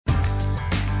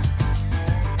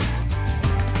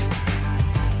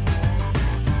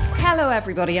Hello,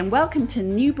 everybody, and welcome to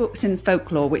New Books in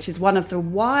Folklore, which is one of the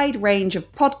wide range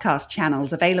of podcast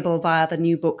channels available via the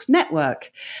New Books Network.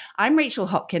 I'm Rachel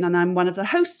Hopkin, and I'm one of the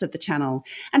hosts of the channel.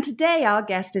 And today our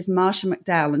guest is Marcia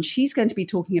McDowell, and she's going to be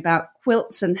talking about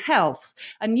Quilts and Health,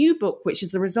 a new book which is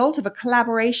the result of a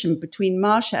collaboration between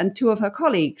Marcia and two of her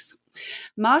colleagues.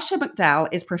 Marcia McDowell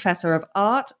is Professor of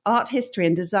Art, Art History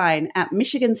and Design at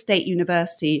Michigan State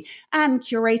University and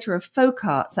Curator of Folk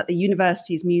Arts at the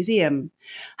university's museum.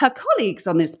 Her colleagues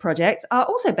on this project are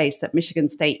also based at Michigan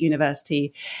State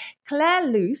University. Claire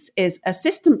Luce is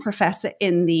Assistant Professor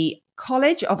in the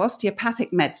College of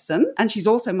Osteopathic Medicine, and she's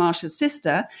also Marcia's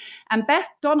sister. And Beth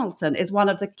Donaldson is one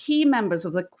of the key members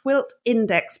of the Quilt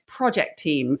Index project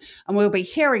team. And we'll be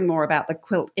hearing more about the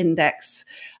Quilt Index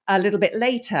a little bit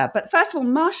later. But first of all,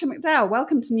 Marcia McDowell,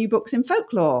 welcome to New Books in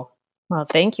Folklore. Well,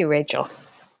 thank you, Rachel.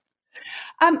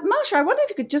 Marcia, I wonder if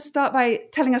you could just start by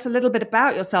telling us a little bit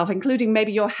about yourself, including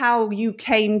maybe how you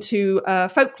came to a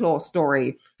folklore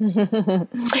story.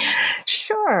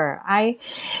 Sure.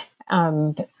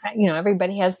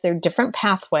 Everybody has their different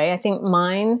pathway. I think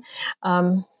mine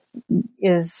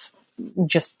is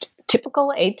just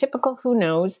typical, atypical, who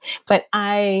knows? But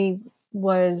I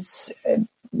was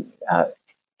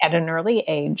at an early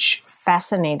age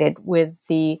fascinated with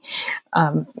the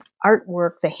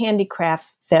artwork, the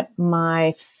handicraft that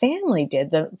my family did,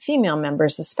 the female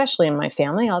members, especially in my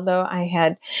family, although I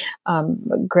had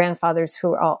grandfathers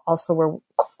who also were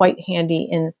quite handy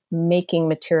in making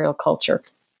material culture.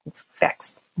 In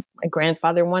fact, my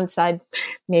grandfather on one side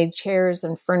made chairs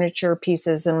and furniture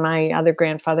pieces, and my other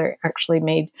grandfather actually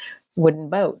made wooden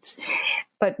boats.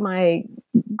 But my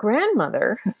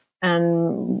grandmother,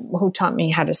 and who taught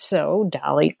me how to sew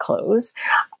dolly clothes,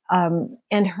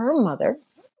 and her mother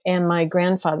and my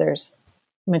grandfather's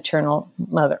maternal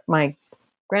mother, my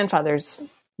grandfather's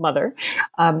mother,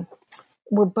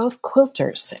 were both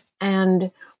quilters. And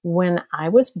when I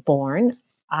was born,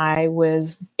 I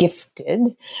was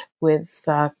gifted with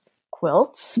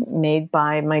quilts made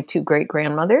by my two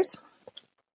great-grandmothers.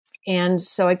 And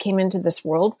so I came into this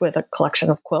world with a collection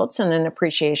of quilts and an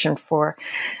appreciation for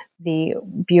the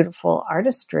beautiful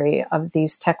artistry of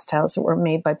these textiles that were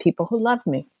made by people who love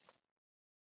me.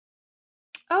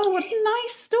 Oh, what a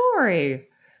nice story.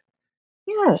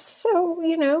 Yes.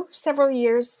 So, several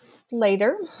years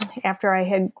later, after I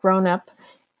had grown up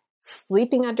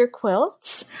sleeping under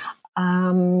quilts,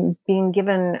 being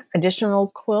given additional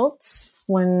quilts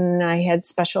when I had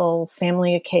special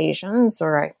family occasions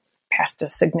or I passed a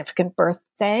significant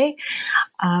birthday,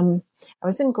 I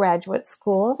was in graduate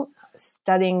school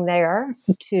studying there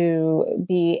to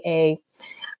be a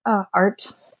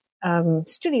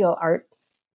studio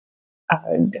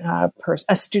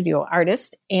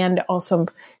artist and also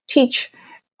teach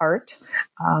art.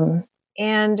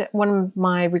 And one of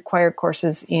my required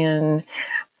courses in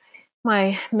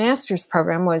my master's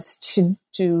program was to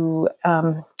do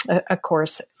a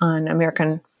course on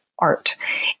American art.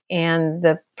 And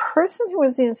the person who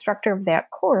was the instructor of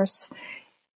that course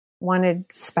wanted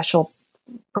special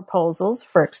proposals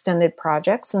for extended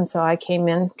projects. And so I came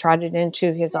in, trotted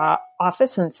into his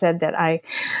office and said that I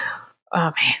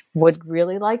would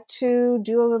really like to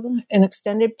do an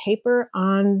extended paper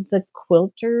on the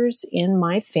quilters in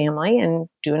my family and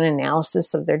do an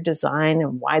analysis of their design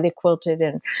and why they quilted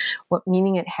and what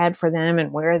meaning it had for them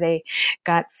and where they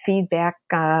got feedback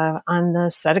on the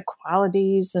aesthetic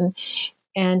qualities.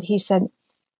 And he said,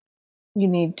 you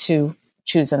need to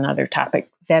choose another topic.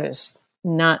 That is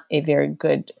not a very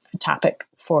good topic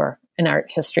for an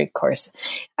art history course.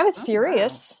 I was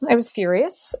furious. Wow. I was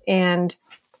furious. And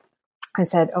I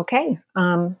said, okay,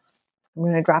 I'm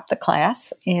going to drop the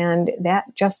class. And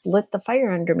that just lit the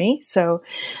fire under me. So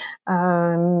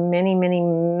many, many,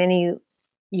 many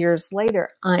years later,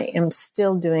 I am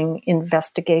still doing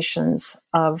investigations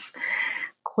of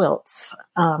quilts,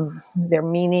 their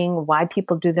meaning, why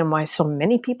people do them, why so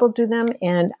many people do them.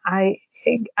 And I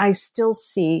still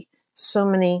see so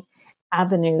many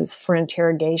avenues for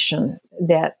interrogation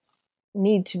that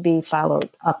need to be followed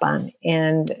up on.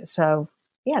 And so,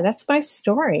 yeah, that's my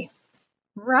story.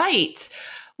 Right.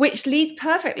 Which leads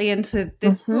perfectly into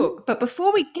this book. But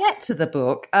before we get to the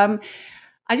book, I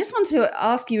just want to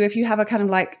ask you if you have a kind of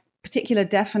like particular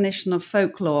definition of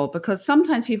folklore, because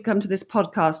sometimes people come to this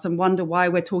podcast and wonder why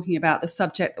we're talking about the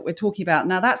subject that we're talking about.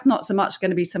 Now, that's not so much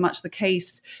going to be so much the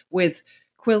case with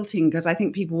quilting, because I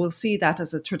think people will see that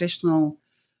as a traditional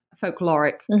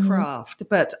folkloric craft.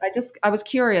 But I was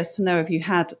curious to know if you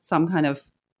had some kind of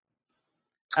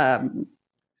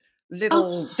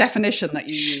little definition that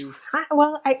you use.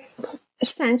 Well,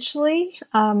 essentially,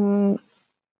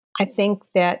 I think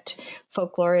that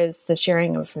folklore is the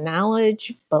sharing of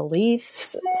knowledge,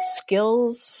 beliefs,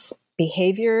 skills,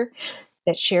 behavior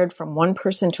that's shared from one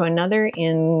person to another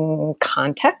in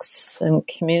contexts and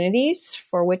communities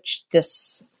for which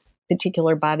this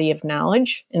particular body of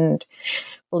knowledge and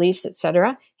beliefs,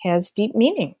 etc., has deep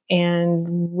meaning.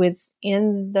 And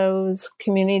within those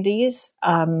communities,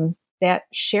 that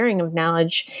sharing of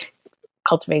knowledge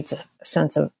cultivates a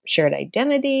sense of shared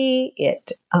identity.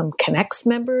 It connects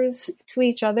members to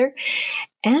each other,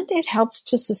 and it helps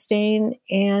to sustain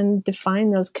and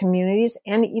define those communities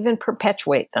and even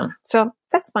perpetuate them. So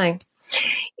that's my,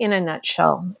 in a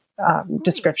nutshell,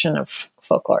 description of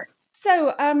folklore.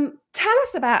 So tell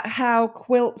us about how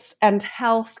Quilts and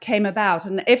Health came about.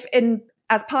 And if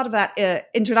as part of that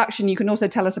introduction, you can also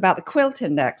tell us about the Quilt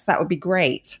Index, that would be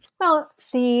great. Well,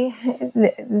 the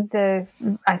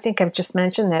I think I've just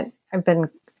mentioned that I've been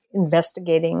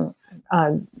investigating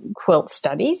quilt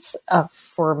studies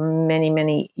for many,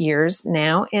 many years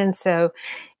now. And so,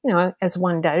 as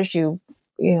one does, you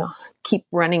keep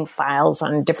running files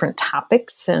on different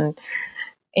topics.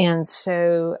 And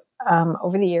so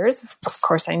over the years, of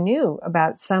course, I knew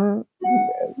about some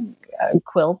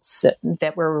quilts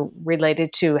that were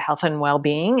related to health and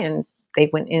well-being, and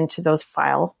they went into those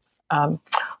file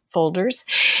folders.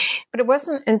 But it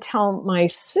wasn't until my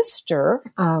sister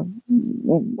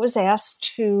was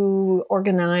asked to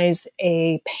organize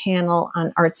a panel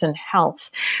on arts and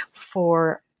health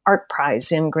for Art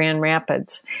Prize in Grand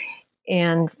Rapids.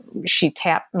 And she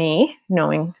tapped me,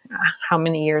 knowing how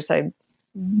many years I'd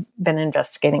been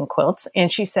investigating quilts.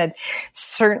 And she said,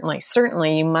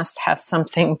 certainly, you must have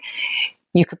something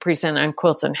you could present on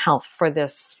quilts and health for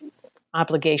this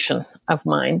obligation of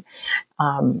mine.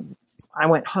 I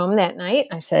went home that night.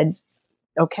 I said,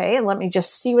 okay, let me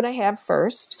just see what I have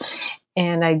first.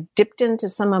 And I dipped into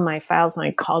some of my files and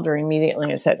I called her immediately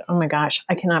and said, oh my gosh,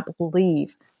 I cannot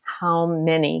believe how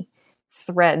many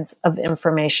threads of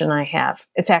information I have.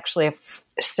 It's actually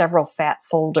several fat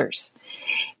folders.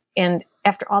 And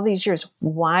after all these years,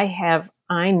 why have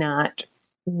I not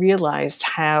realized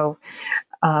how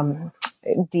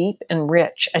deep and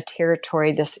rich a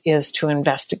territory this is to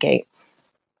investigate?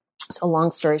 So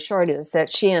long story short is that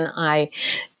she and I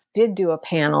did do a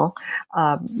panel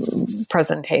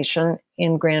presentation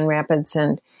in Grand Rapids,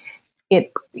 and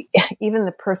even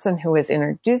the person who was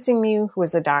introducing me, who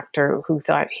was a doctor who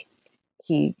thought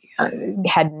he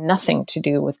had nothing to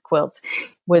do with quilts,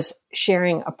 was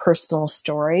sharing a personal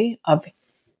story of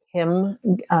him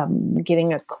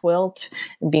getting a quilt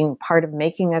and being part of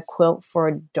making a quilt for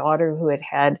a daughter who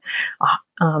had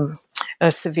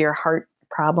a severe heart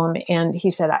problem. And he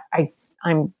said,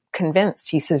 I'm convinced.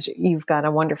 He says, you've got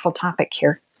a wonderful topic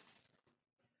here.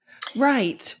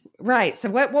 Right. So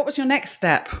what was your next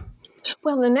step?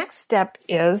 Well, the next step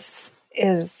is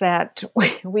that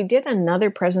we did another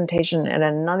presentation at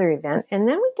another event, and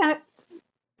then we got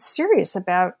serious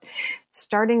about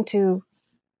starting to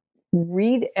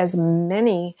read as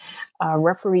many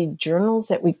refereed journals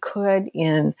that we could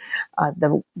in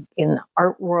the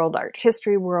art world, art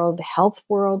history world, health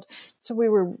world. So we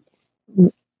were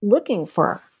looking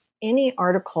for any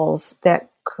articles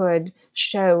that could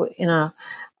show in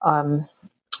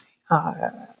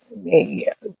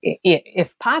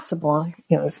if possible,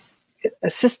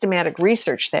 a systematic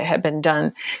research that had been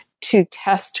done to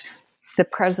test the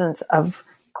presence of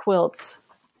quilts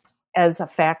as a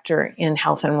factor in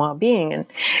health and well-being. And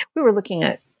we were looking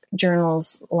at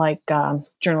journals like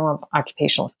Journal of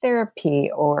Occupational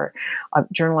Therapy or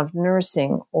Journal of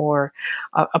Nursing or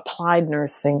Applied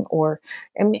Nursing,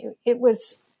 it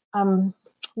was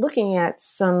looking at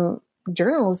some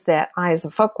journals that I, as a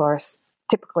folklorist,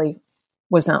 typically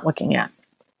was not looking at.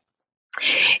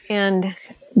 And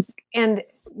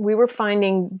we were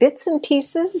finding bits and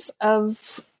pieces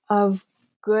of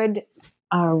good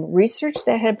research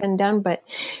that had been done, but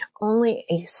only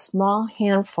a small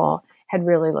handful had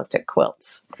really looked at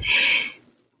quilts.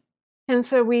 And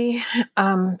so we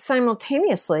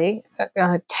simultaneously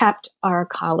tapped our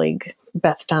colleague,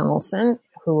 Beth Donaldson,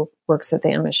 who works at the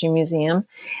MSU Museum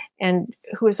and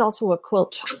who is also a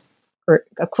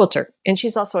quilter, and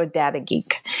she's also a data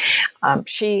geek.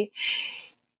 She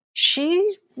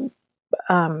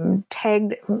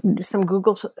tagged some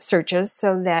Google searches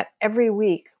so that every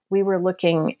week we were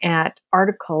looking at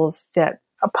articles that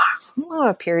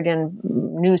appeared in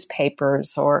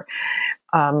newspapers or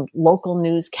local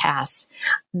newscasts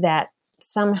that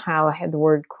somehow had the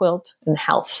word quilt and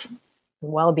health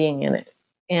and well-being in it.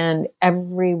 And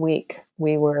every week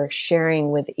we were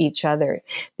sharing with each other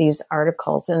these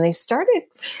articles, and they started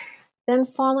then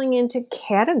falling into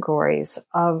categories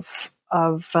of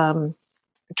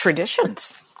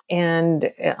traditions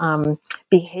and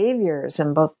behaviors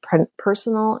in both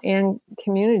personal and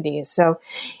community. So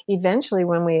eventually,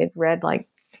 when we had read like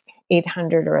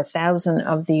 800 or 1,000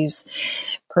 of these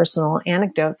personal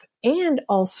anecdotes and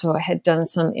also had done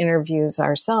some interviews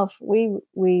ourselves,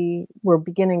 we were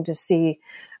beginning to see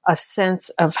a sense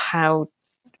of how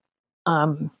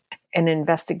an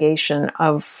investigation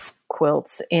of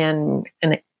quilts and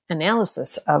an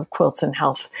analysis of quilts and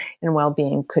health and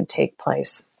well-being could take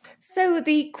place. So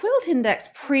the Quilt Index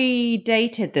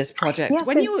predated this project. Yes,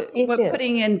 when you were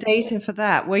putting in data for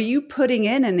that, were you putting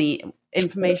in any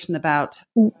information about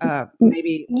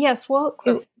maybe? Yes, well,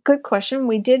 good question.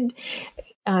 We did.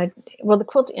 The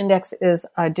Quilt Index is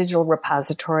a digital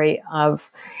repository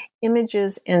of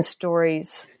images and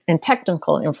stories and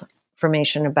technical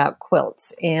information about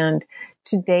quilts. And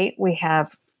to date, we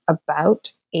have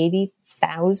about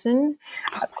 80,000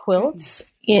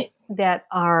 quilts that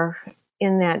are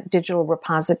in that digital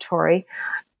repository.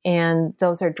 And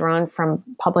those are drawn from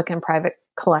public and private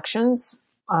collections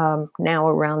now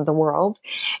around the world.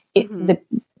 The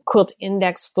Quilt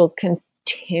Index will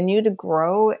continue to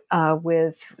grow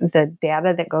with the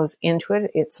data that goes into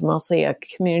it. It's mostly a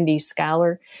community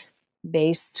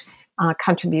scholar-based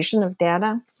contribution of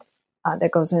data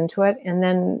that goes into it. And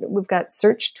then we've got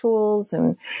search tools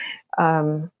and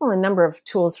a number of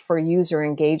tools for user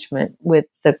engagement with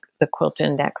the Quilt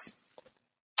Index.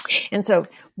 And so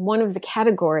one of the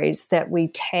categories that we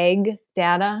tag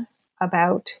data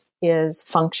about is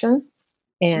function.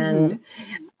 And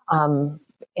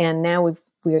now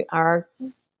we are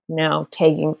now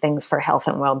tagging things for health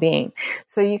and well-being.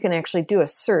 So you can actually do a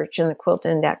search in the Quilt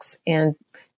Index and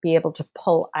be able to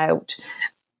pull out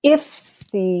if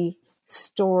the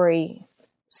story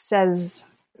says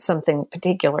something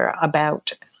particular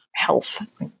about health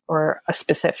or a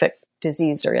specific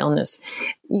disease or illness,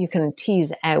 you can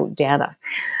tease out data.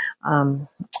 So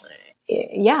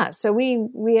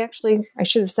we actually, I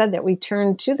should have said that we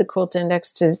turned to the Quilt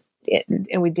Index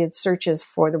and we did searches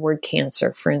for the word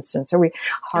cancer, for instance, or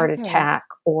heart attack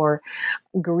or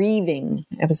grieving.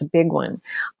 That was a big one.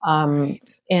 And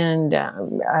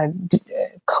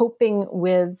coping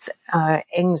with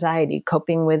anxiety,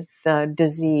 coping with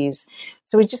disease.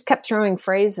 So we just kept throwing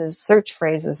search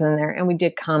phrases in there, and we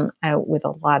did come out with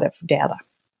a lot of data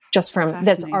just from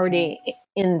that's already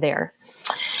in there.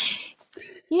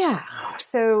 Yeah.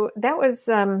 So that was,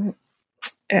 and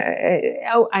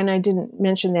I didn't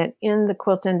mention that in the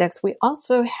Quilt Index, we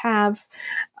also have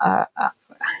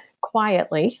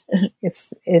quietly,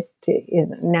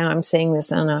 now I'm saying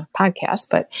this on a podcast,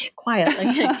 but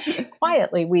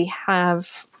quietly we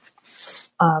have,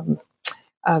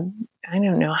 I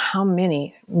don't know how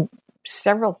many,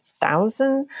 several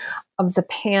thousand of the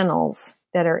panels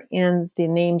that are in the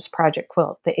NAMES Project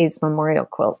quilt, the AIDS Memorial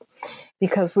Quilt,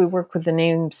 because we work with the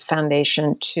NAMES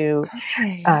Foundation to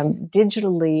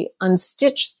digitally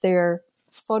unstitch their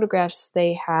photographs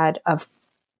they had of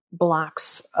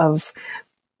blocks of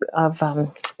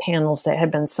panels that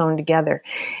had been sewn together.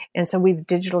 And so we've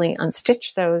digitally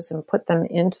unstitched those and put them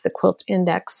into the Quilt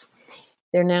Index.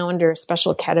 They're now under a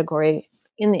special category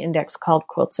in the index called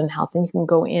Quilts and Health. And you can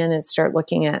go in and start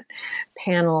looking at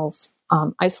panels,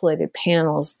 isolated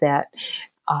panels that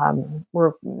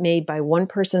were made by one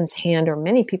person's hand or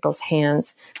many people's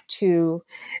hands to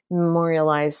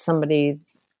memorialize somebody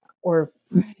or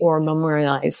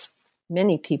memorialize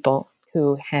many people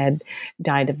who had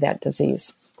died of that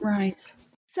disease. Right.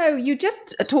 So you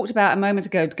just talked about a moment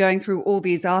ago going through all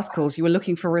these articles. You were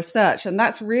looking for research, and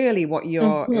that's really what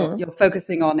you're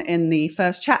focusing on in the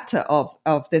first chapter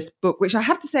of this book, which I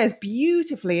have to say is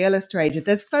beautifully illustrated.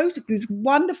 There's these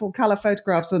wonderful color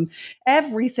photographs on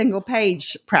every single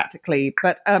page, practically.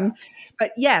 But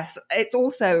yes, it's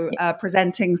also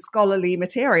presenting scholarly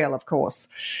material, of course.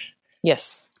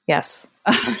 Yes.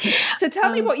 So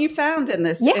tell me what you found in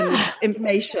this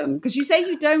information, because you say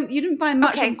you didn't find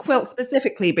much on quilt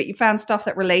specifically, but you found stuff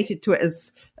that related to it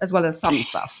as well as some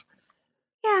stuff.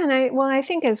 Yeah, and I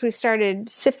think as we started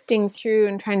sifting through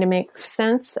and trying to make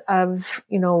sense of,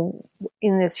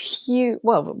 in this huge,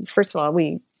 first of all,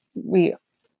 we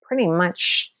pretty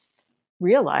much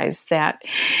realized that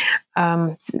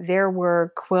there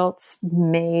were quilts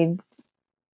made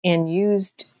and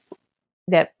used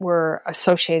that were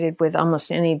associated with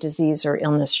almost any disease or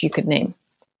illness you could name.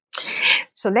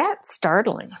 So that's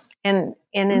startling. And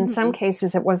in some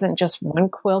cases, it wasn't just one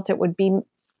quilt. It would be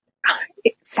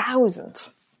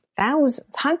thousands,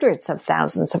 hundreds of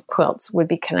thousands of quilts would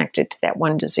be connected to that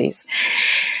one disease.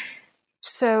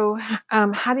 So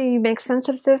how do you make sense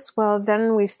of this? Well,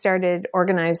 then we started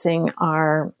organizing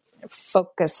our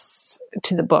focus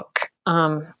to the book.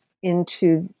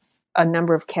 into a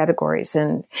number of categories,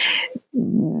 and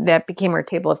that became our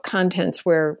table of contents,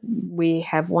 where we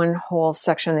have one whole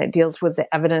section that deals with the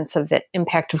evidence of the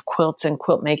impact of quilts and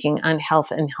quilt making on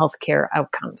health and healthcare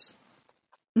outcomes.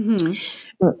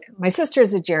 Mm-hmm. My sister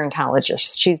is a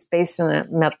gerontologist. She's based in a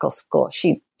medical school.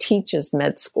 She teaches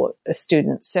med school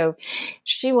students. So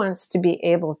she wants to be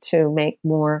able to make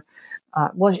more,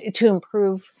 to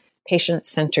improve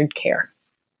patient-centered care.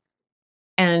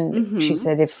 And she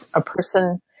said, if a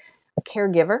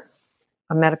caregiver,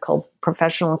 a medical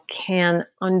professional, can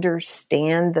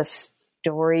understand the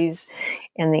stories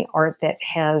and the art that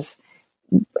has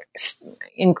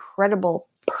incredible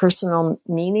personal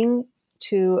meaning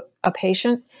to a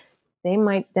patient, they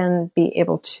might then be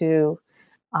able to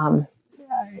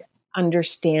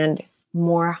understand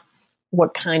more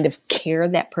what kind of care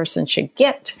that person should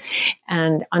get,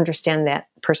 and understand that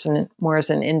person more as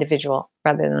an individual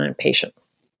rather than a patient.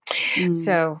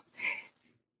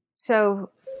 So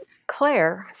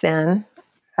Claire then,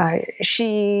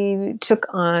 she took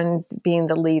on being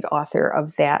the lead author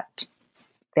of that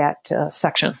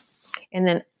section. And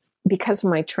then, because of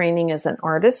my training as an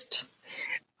artist,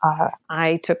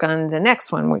 I took on the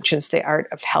next one, which is the art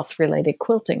of health-related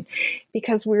quilting,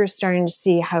 because we were starting to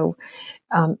see how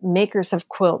makers of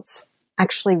quilts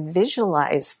actually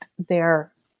visualized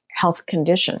their health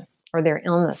condition or their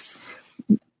illness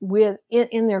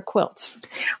in their quilts.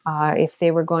 If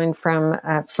they were going from,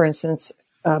 for instance,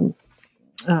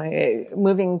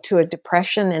 moving to a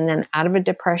depression and then out of a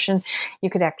depression, you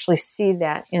could actually see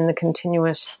that in the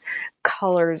continuous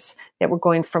colors that were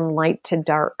going from light to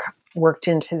dark, worked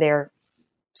into their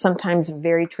sometimes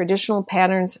very traditional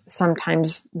patterns,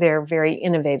 sometimes they're very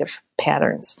innovative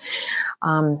patterns.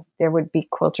 There would be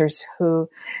quilters who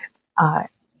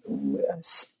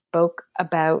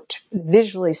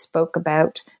visually spoke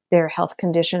about their health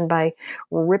condition by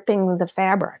ripping the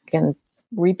fabric and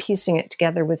repiecing it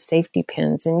together with safety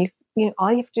pins. And you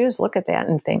all you have to do is look at that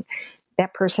and think,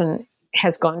 that person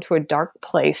has gone to a dark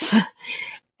place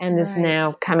and is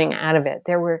now coming out of it.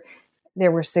 There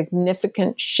were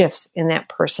significant shifts in that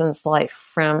person's life,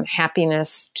 from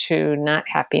happiness to not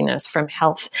happiness, from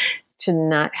health to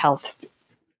not health,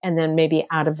 and then maybe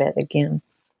out of it again.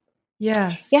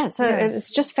 Yes. Yeah. So it's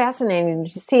just fascinating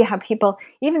to see how people,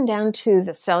 even down to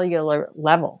the cellular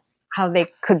level, how they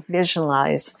could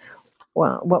visualize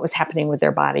what was happening with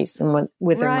their bodies and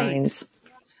with their minds.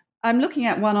 I'm looking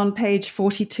at one on page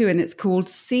 42, and it's called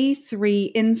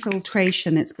C3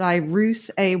 Infiltration. It's by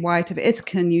Ruth A. White of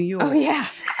Ithaca, New York. Oh, yeah.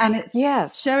 And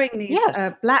it's showing these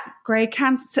black-gray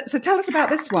cancers. So tell us about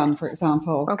this one, for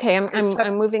example. Okay,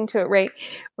 I'm moving to it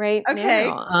right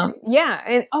now.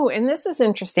 And this is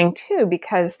interesting, too,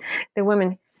 because the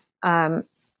women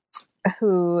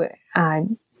who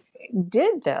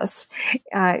did this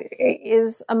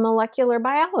is a molecular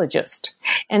biologist.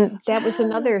 And that was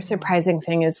another surprising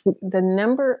thing, is the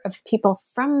number of people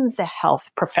from the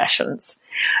health professions,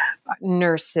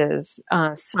 nurses,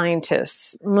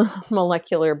 scientists,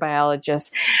 molecular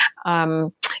biologists,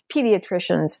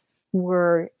 pediatricians,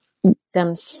 were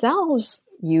themselves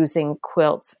using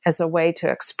quilts as a way to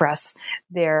express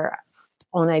their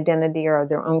own identity or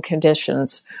their own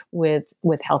conditions with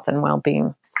health and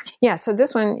well-being. Yeah, so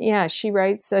this one, she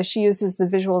writes, she uses the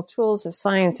visual tools of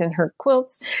science in her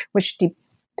quilts, which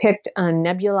depict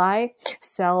nebulae,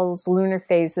 cells, lunar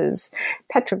phases,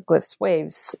 petroglyphs,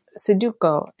 waves,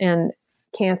 Sudoku, and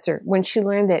cancer. When she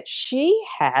learned that she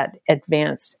had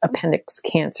advanced appendix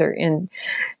cancer in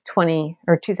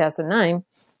 2009,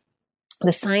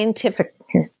 the scientific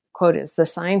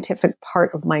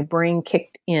part of my brain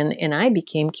kicked in, and I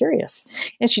became curious.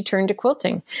 And she turned to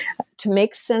quilting to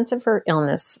make sense of her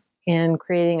illness, and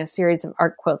creating a series of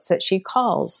art quilts that she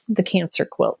calls the Cancer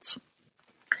Quilts.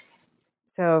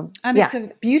 So, it's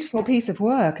a beautiful piece of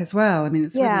work as well. I mean,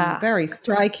 it's really very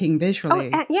striking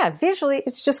visually. Visually,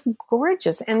 it's just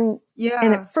gorgeous. And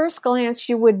at first glance,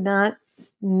 you would not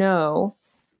know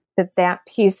that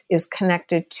piece is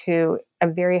connected to a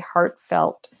very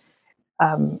heartfelt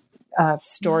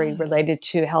story related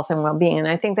to health and well-being. And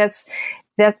I think that's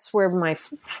where my,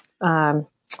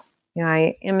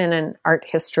 I am in an art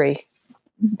history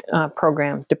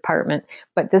program department,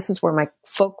 but this is where my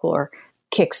folklore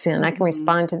kicks in. I can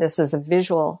respond to this as a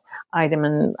visual item,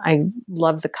 and I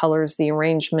love the colors, the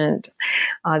arrangement,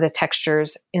 the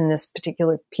textures in this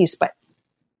particular piece, but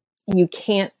you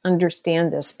can't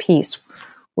understand this piece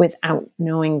without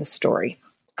knowing the story.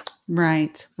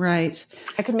 Right. I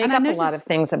could make up a lot of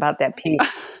things about that piece.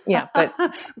 Yeah, but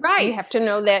you have to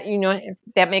know that,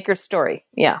 that maker's story.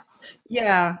 Yeah.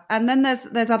 Yeah, and then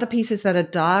there's other pieces that are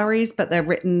diaries, but they're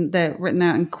written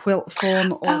out in quilt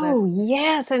form. Oh,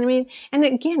 yes. And I mean, and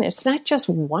again, it's not just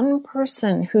one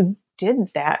person who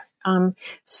did that.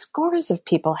 Scores of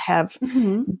people have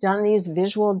done these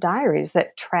visual diaries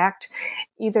that tracked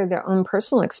either their own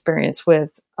personal experience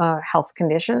with a health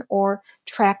condition or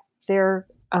tracked their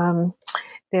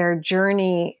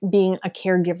journey being a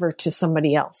caregiver to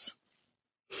somebody else.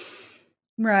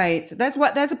 Right. There's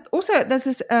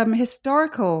this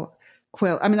historical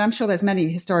quilt. I mean, I'm sure there's many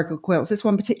historical quilts. This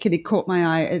one particularly caught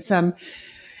my eye.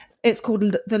 It's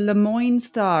called the Lemoyne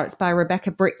Star. It's by Rebecca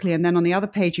Brickley, and then on the other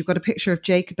page you've got a picture of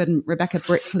Jacob and Rebecca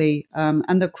Brickley.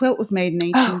 And the quilt was made in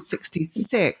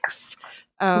 1866.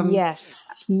 Yes,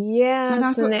 and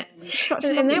that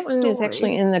one is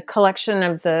actually in the collection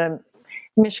of the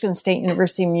Michigan State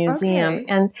University Museum,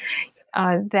 and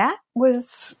that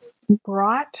was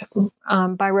brought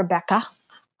by Rebecca.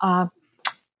 In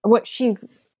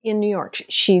New York,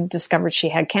 she discovered she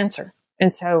had cancer,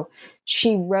 and so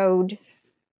she rode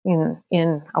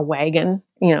in a wagon,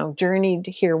 journeyed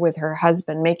here with her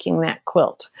husband, making that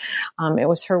quilt. It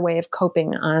was her way of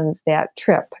coping on that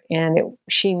trip, and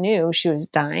she knew she was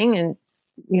dying, and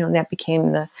that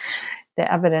became the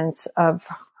evidence of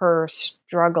her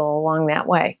struggle along that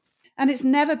way. And it's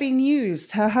never been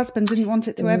used. Her husband didn't want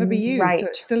it to ever be used. Right, so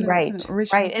it's still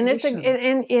right. And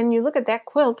and you look at that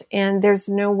quilt, and there's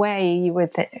no way you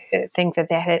would think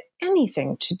that had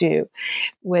anything to do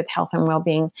with health and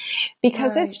well-being,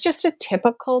 because it's just a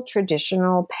typical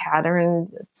traditional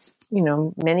pattern. It's,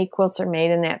 many quilts are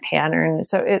made in that pattern,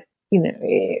 so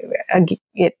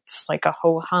it's like a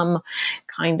ho hum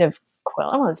kind of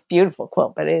quilt. Well, it's a beautiful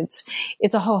quilt, but it's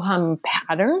a ho hum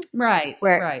pattern, right?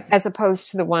 As opposed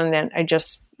to the one that I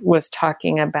just was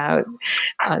talking about,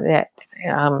 that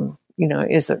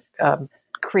is a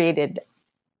created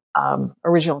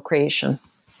original creation.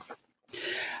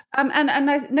 And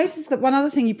I noticed that one other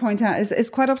thing you point out is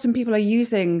quite often people are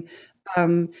using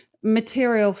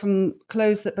material from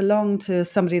clothes that belong to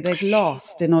somebody they've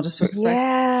lost in order to express.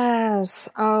 Yes.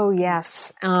 Oh,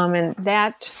 yes. And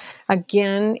that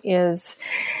again is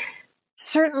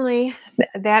certainly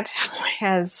that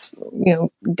has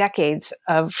decades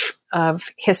of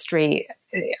history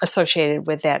associated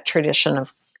with that tradition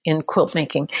in quilt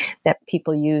making, that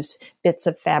people use bits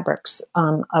of fabrics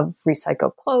of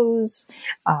recycled clothes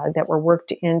that were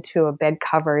worked into a bed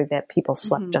cover that people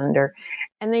slept under,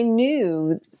 and they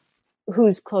knew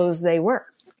whose clothes they were.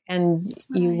 And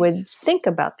you would think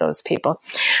about those people.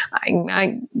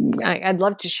 I'd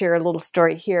love to share a little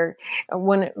story here.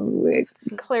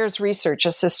 Claire's research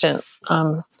assistant,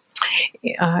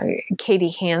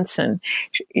 Katie Hansen,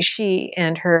 she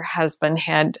and her husband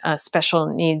had a special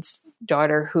needs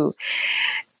daughter who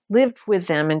lived with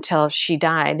them until she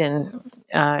died, and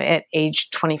at age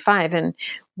 25. And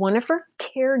one of her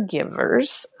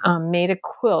caregivers made a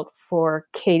quilt for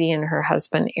Katie and her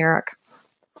husband, Eric.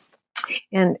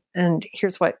 And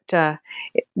here's what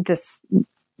this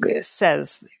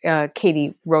says.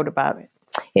 Katie wrote about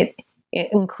it. It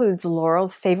includes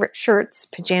Laurel's favorite shirts,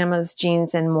 pajamas,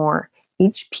 jeans, and more.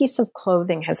 Each piece of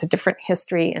clothing has a different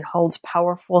history and holds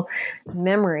powerful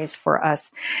memories for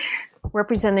us,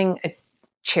 representing a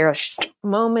cherished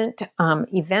moment,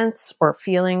 events, or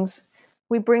feelings.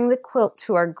 We bring the quilt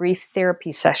to our grief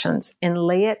therapy sessions and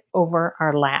lay it over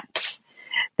our laps.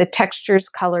 The textures,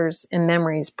 colors, and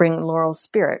memories bring Laurel's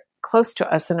spirit close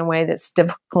to us in a way that's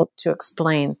difficult to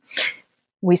explain.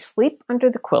 We sleep under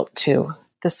the quilt too,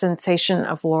 the sensation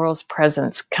of Laurel's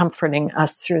presence comforting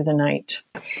us through the night.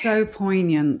 So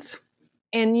poignant.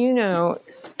 And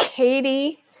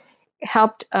Katie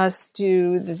helped us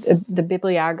do the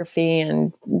bibliography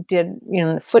and did,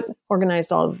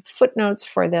 organized all of the footnotes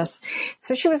for this.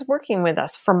 So she was working with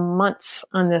us for months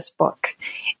on this book.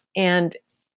 And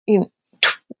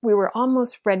we were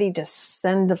almost ready to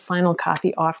send the final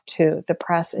copy off to the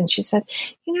press. And she said,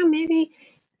 maybe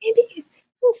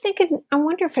I'm thinking, I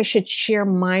wonder if I should share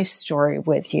my story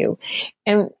with you.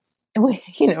 And we,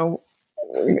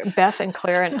 Beth and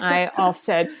Claire and I all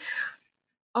said,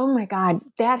 oh my God,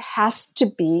 that has to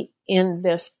be in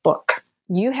this book.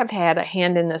 You have had a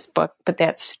hand in this book, but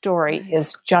that story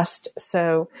is just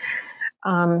so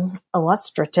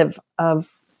illustrative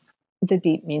of the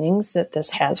deep meanings that this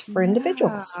has for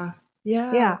individuals.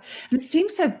 Yeah. And it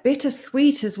seems so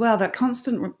bittersweet as well, that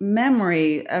constant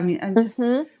memory. I mean, and just,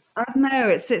 I don't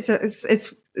know,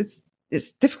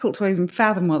 it's difficult to even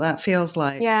fathom what that feels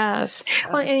like. Yes.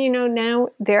 Well, and now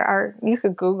you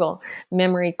could Google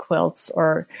memory quilts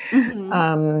or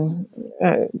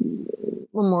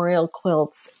memorial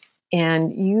quilts,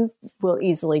 and you will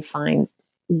easily find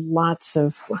lots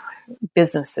of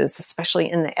businesses,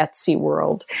 especially in the Etsy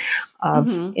world,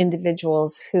 of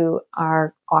individuals who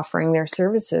are offering their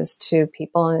services to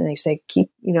people. And they say,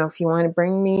 if you want to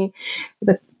bring me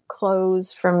the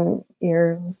clothes from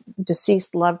your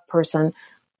deceased loved person,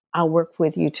 I'll work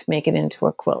with you to make it into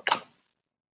a quilt.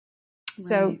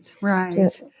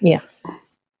 Right. Yeah.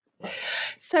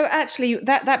 So actually,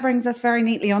 that brings us very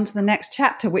neatly on to the next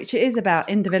chapter, which is about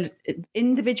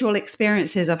individual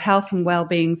experiences of health and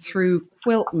well-being through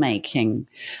quilt making.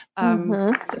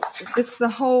 So this is the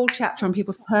whole chapter on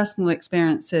people's personal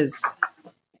experiences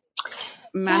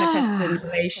manifested in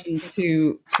relation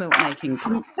to quilt making.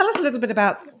 Can you tell us a little bit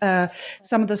about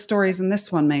some of the stories in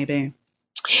this one, maybe?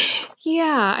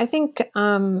 Yeah, I think,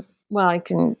 I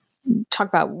can talk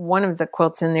about one of the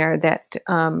quilts in there that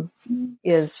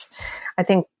is, I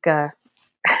think,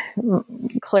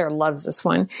 Claire loves this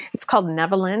one. It's called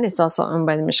Nevelyn. It's also owned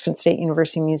by the Michigan State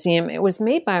University Museum. It was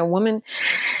made by a woman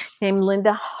named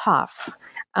Linda Hoff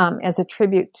as a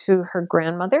tribute to her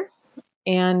grandmother.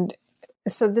 And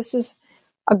so this is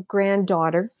a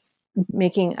granddaughter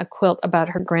making a quilt about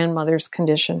her grandmother's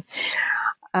condition.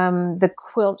 The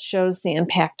quilt shows the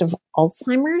impact of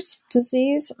Alzheimer's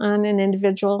disease on an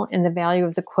individual and the value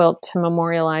of the quilt to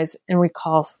memorialize and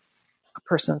recall a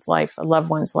person's life, a loved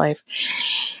one's life.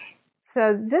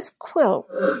 So this quilt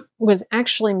was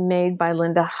actually made by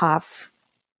Linda Hoff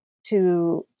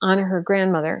to honor her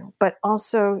grandmother, but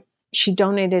also she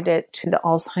donated it to the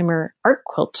Alzheimer Art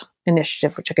Quilt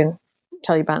Initiative, which I can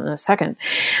tell you about in a second,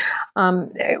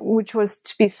 which was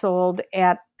to be sold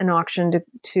at an auction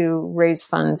to raise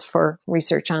funds for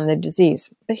research on the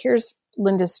disease. But here's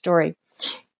Linda's story.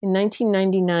 In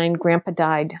 1999, Grandpa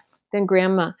died. Then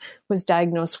Grandma was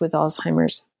diagnosed with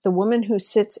Alzheimer's. The woman who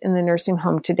sits in the nursing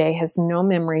home today has no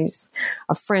memories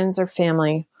of friends or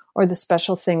family or the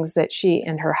special things that she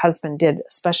and her husband did,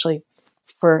 especially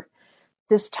for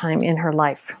this time in her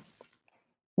life.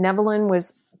 Nevelyn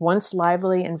was once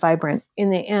lively and vibrant. In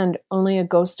the end, only a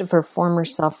ghost of her former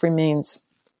self remains.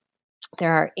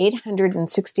 There are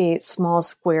 868 small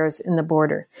squares in the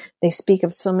border. They speak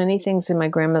of so many things in my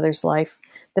grandmother's life: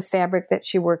 the fabric that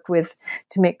she worked with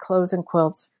to make clothes and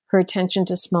quilts, her attention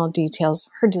to small details,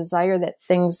 her desire that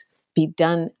things be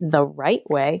done the right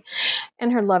way,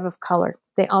 and her love of color.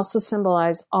 They also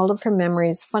symbolize all of her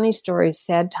memories, funny stories,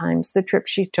 sad times, the trips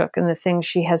she took, and the things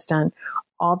she has done.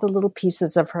 All the little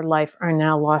pieces of her life are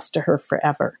now lost to her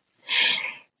forever.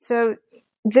 So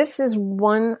this is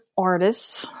one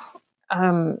artist's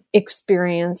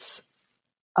experience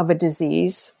of a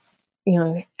disease,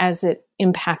 as it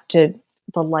impacted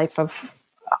the life of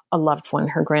a loved one,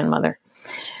 her grandmother.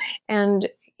 And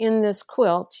in this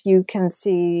quilt, you can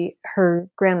see her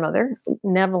grandmother,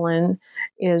 Nevelyn,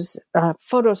 is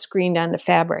photo screened onto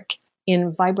fabric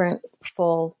in vibrant,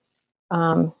 full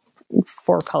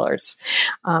 4 colors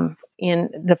in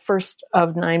the first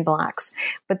of 9 blocks.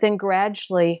 But then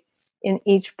gradually in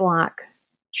each block,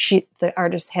 the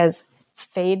artist has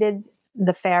faded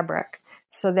the fabric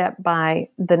so that by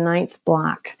the 9th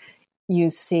block,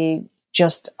 you see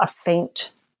just a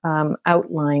faint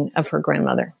outline of her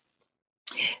grandmother.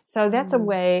 So that's a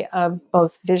way of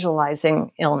both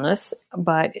visualizing illness,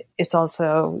 but it's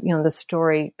also, the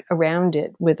story around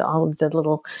it with all of the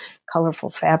little colorful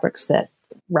fabrics that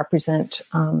represent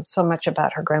so much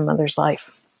about her grandmother's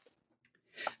life.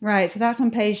 Right. So that's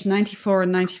on page 94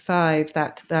 and 95,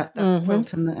 that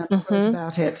quilt and the quote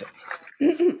about it.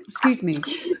 Excuse me.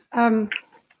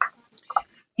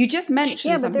 You just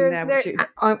mentioned something there.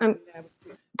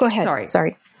 Go ahead.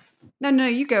 Sorry. No,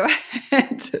 you go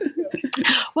ahead.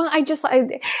 Well,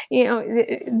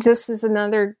 this is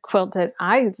another quilt that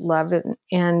I love,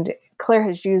 and Claire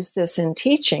has used this in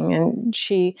teaching, and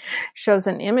she shows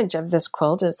an image of this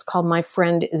quilt. It's called My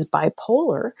Friend is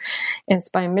Bipolar, and it's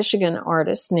by a Michigan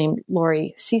artist named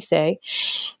Lori Cisse.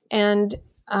 And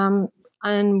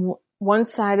on one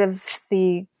side of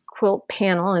the quilt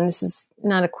panel, and this is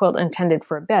not a quilt intended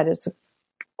for a bed, it's a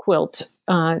quilt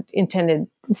intended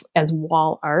as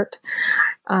wall art.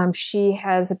 She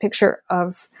has a picture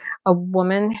of a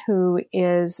woman who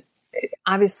is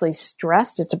obviously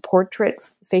stressed. It's a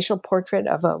facial portrait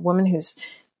of a woman who's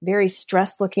very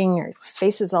stressed looking, her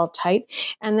face is all tight.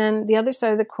 And then the other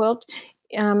side of the quilt,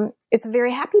 it's a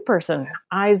very happy person,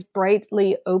 eyes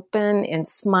brightly open and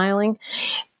smiling.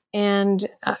 And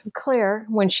Claire,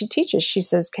 when she teaches, she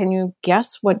says, can you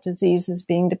guess what disease is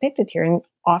being depicted here? And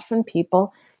often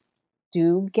people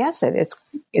do guess it.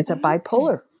 It's a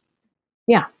bipolar.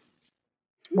 Yeah.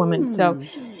 Woman. So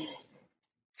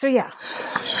yeah.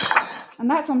 And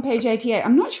that's on page 88.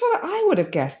 I'm not sure that I would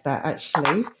have guessed that,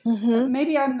 actually. Mm-hmm.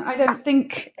 Maybe I don't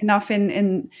think enough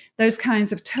in those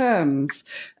kinds of terms.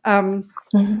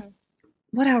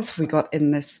 What else have we got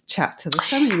in this chapter? There's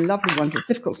so many lovely ones. It's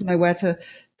difficult to know where to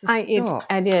stop.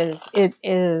 It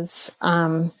is.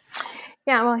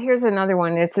 Yeah, well, here's another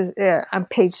one. It's on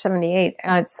page 78.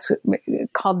 It's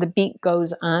called The Beat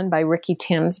Goes On by Ricky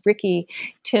Timms. Ricky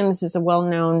Timms is a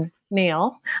well-known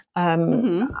male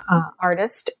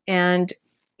artist, and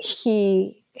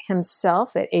he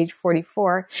himself, at age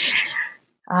 44,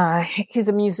 he's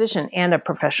a musician and a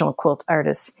professional quilt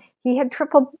artist. He had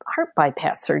triple heart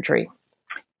bypass surgery,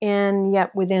 and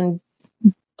yet within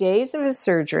days of his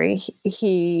surgery,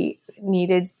 he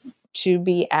needed to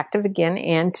be active again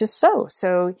and to sew.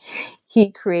 So he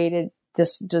created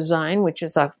this design, which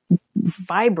is a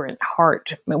vibrant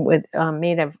heart with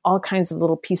made of all kinds of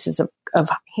little pieces of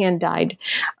hand-dyed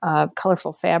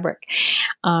colorful fabric.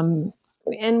 And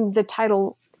the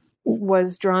title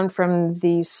was drawn from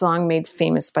the song made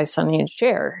famous by Sonny and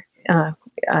Cher,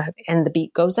 and The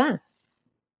Beat Goes On.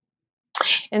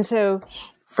 And so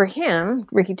for him,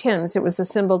 Ricky Timms, it was a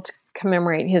symbol to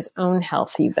commemorate his own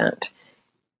health event.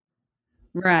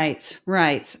 Right.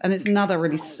 And it's another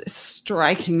really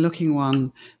striking looking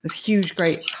one with huge,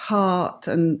 great heart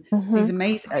and these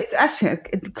amazing, it's actually an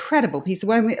incredible piece of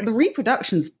work. The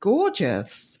reproduction's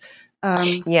gorgeous.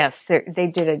 Yes, they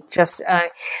did it just,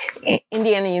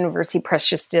 Indiana University Press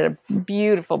just did a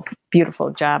beautiful,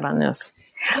 beautiful job on this.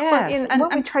 Yes. Well,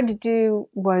 what we tried to do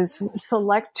was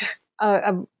select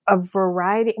a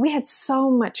variety. We had so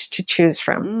much to choose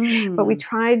from, but we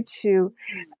tried to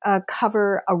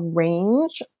cover a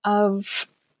range of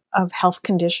health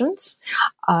conditions.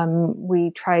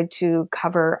 We tried to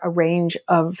cover a range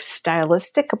of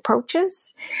stylistic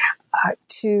approaches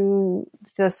to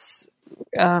this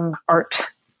art,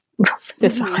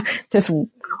 this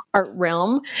art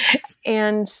realm,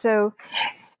 and so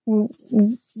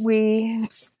we.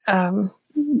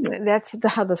 That's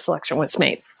how the selection was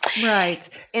made. Right.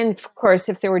 And of course,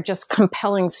 if there were just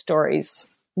compelling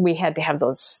stories, we had to have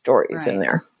those stories in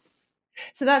there.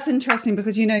 So that's interesting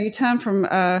because, you turn from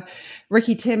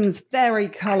Ricky Timms' very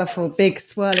colorful, big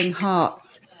swirling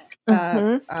hearts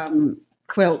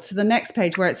quilt to the next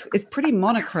page where it's pretty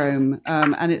monochrome.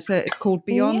 And it's called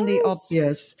Beyond the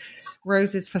Obvious,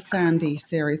 Roses for Sandy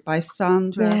series by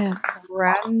Sandra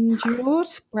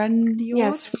Brandjord.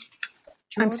 Yes.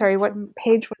 I'm sorry, what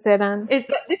page was that on? This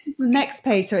is the next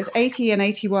page, so it's 80 and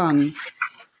 81.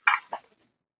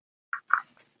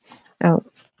 Oh,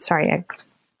 sorry, I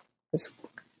was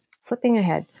flipping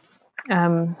ahead.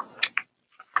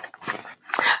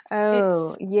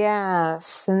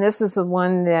 Yes, and this is the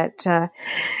one that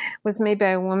was made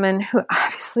by a woman who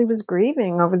obviously was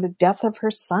grieving over the death of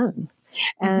her son.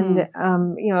 And,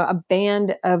 a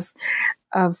band of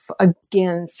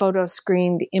again,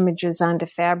 photo-screened images onto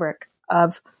fabric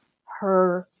of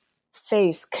her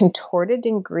face contorted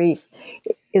in grief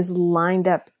is lined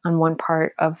up on one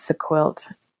part of the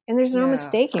quilt. And there's no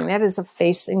mistaking that is a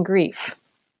face in grief.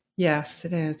 Yes,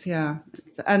 it is. Yeah.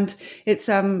 And it's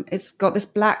got this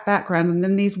black background and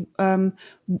then these, the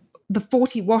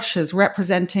 40 washers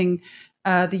representing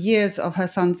the years of her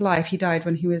son's life. He died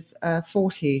when he was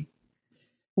 40.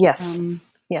 Yes.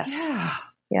 Yes. Yeah.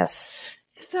 Yes.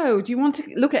 So, do you want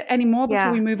to look at any more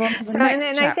before we move on to the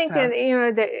next chapter? I think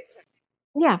that,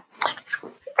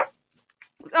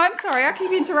 I'm sorry, I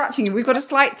keep interrupting you. We've got a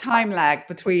slight time lag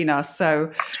between us,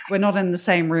 so we're not in the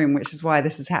same room, which is why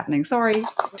this is happening. Sorry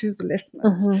to the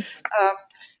listeners.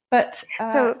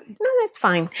 So that's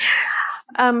fine.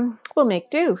 We'll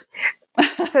make do.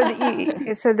 So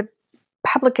the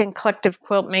public and collective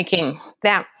quilt making,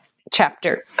 that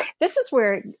chapter. This is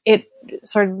where it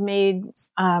sort of made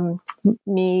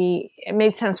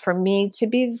sense for me to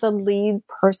be the lead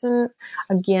person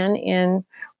again in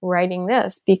writing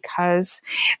this, because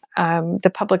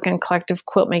the public and collective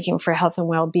quilt making for health and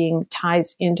well-being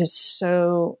ties into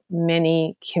so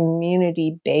many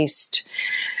community-based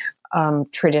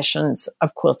traditions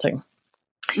of quilting.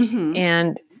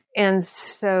 And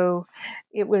so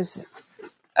it was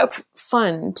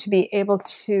fun to be able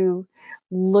to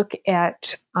look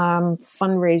at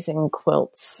fundraising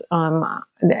quilts,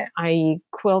 i.e.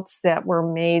 quilts that were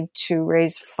made to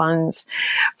raise funds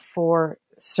for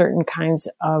certain kinds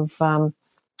of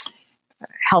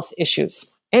health issues.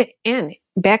 And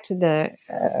back to the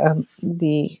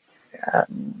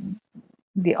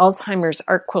Alzheimer's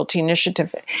Art Quilt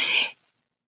Initiative.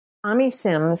 Ami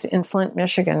Sims in Flint,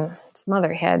 Michigan, his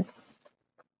mother had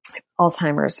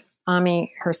Alzheimer's.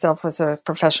 Ami herself was a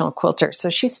professional quilter. So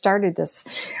she started this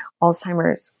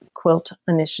Alzheimer's Quilt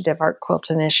Initiative, Art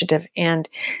Quilt Initiative, and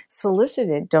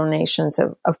solicited donations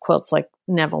of quilts like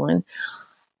Nevelin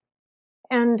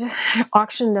and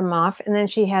auctioned them off. And then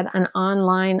she had an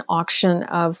online auction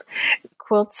of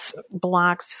quilts,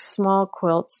 blocks, small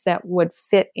quilts that would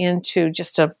fit into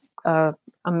just a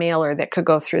mailer that could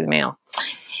go through the mail.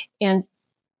 And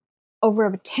over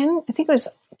a 10, I think it was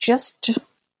just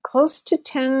close to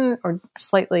 10 or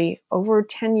slightly over a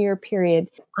 10-year period,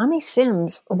 Ami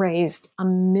Sims raised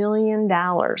 $1 million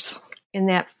in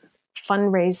that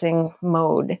fundraising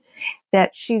mode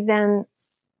that she then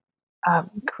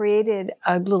created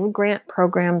a little grant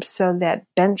program so that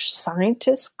bench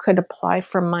scientists could apply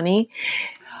for money.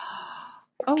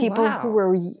 People wow.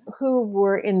 who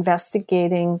were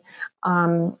investigating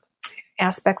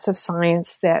aspects of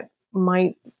science that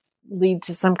might lead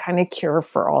to some kind of cure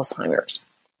for Alzheimer's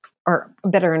or a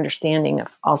better understanding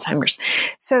of Alzheimer's.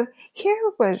 So here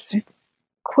was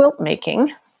quilt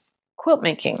making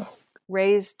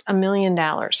raised $1 million.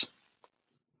 That's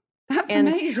and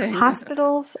amazing.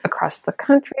 Hospitals across the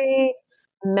country,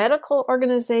 medical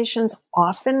organizations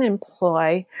often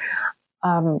employ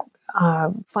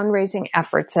fundraising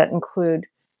efforts that include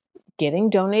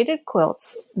getting donated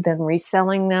quilts, then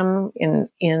reselling them in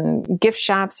gift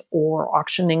shops or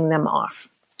auctioning them off.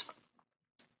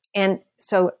 And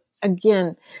so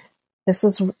again, this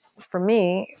is for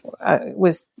me, it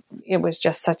was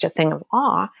just such a thing of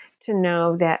awe to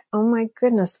know that, oh my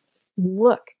goodness,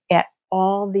 look at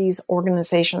all these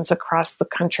organizations across the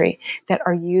country that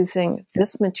are using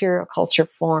this material culture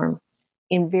form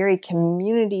in very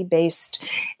community-based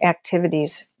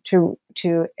activities to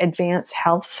advance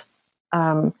health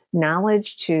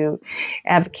knowledge, to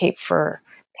advocate for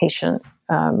patient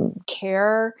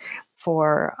care,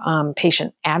 for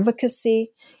patient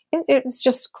advocacy. It's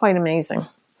just quite amazing.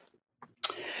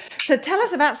 So tell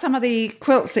us about some of the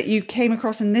quilts that you came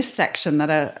across in this section that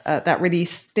are that really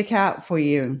stick out for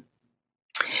you.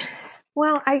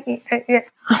 Well,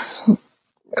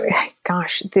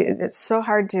 gosh, it's so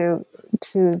hard to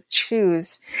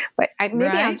choose, but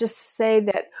maybe I'll just say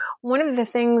that one of the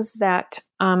things that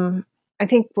I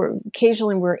think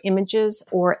occasionally were images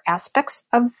or aspects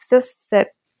of this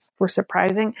that were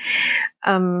surprising.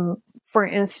 For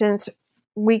instance,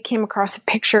 we came across a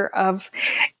picture of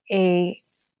a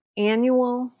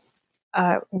annual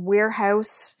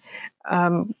warehouse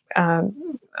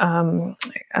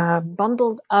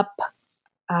bundled up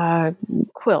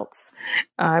quilts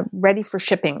ready for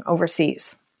shipping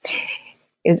overseas.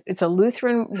 It's a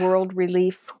Lutheran World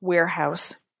Relief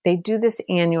warehouse. They do this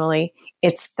annually.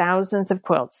 It's thousands of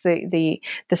quilts. The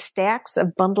stacks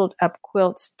of bundled up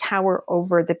quilts tower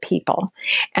over the people,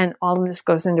 and all of this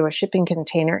goes into a shipping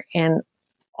container, and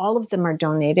all of them are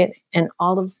donated, and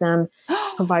all of them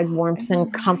provide warmth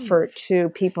and comfort to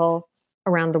people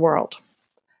around the world.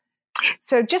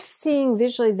 So just seeing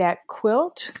visually that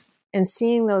quilt and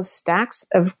seeing those stacks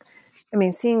of,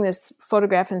 seeing this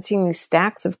photograph and seeing these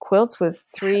stacks of quilts with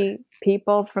 3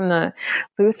 people from the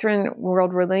Lutheran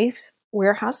World Relief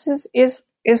warehouse is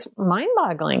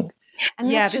mind-boggling.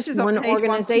 And that's this just is one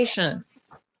organization.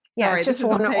 Yeah, it's just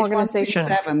one organization.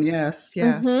 127. Yes.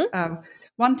 Mm-hmm.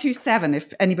 127.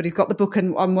 If anybody's got the book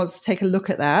and wants to take a look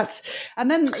at that,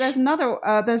 and then there's another.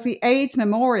 There's the AIDS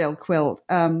Memorial quilt.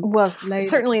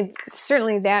 Certainly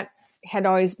that had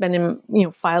always been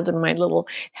filed in my little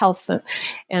health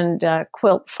and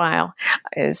quilt file.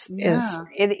 It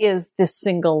is the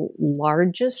single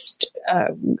largest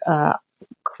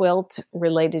quilt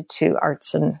related to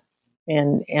arts and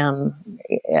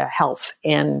health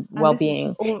and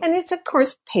well-being. And it's, of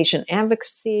course, patient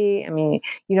advocacy.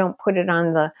 You don't put it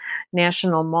on the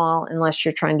National Mall unless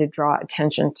you're trying to draw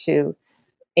attention to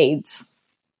AIDS,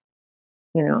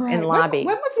 and lobby.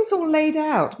 When was this all laid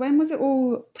out? When was it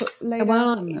all laid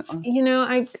out?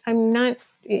 I'm not,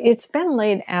 it's been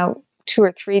laid out 2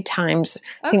 or 3 times.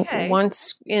 I think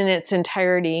once in its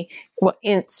entirety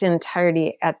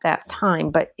at that time,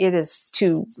 but it is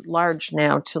too large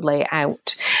now to lay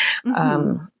out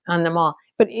on the mall.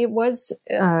 But it was,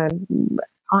 I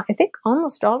think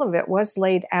almost all of it was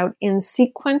laid out in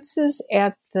sequences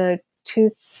at the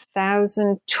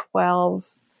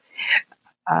 2012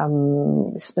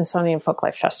 Smithsonian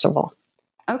Folklife Festival.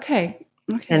 Okay.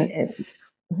 And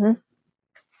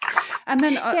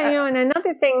then and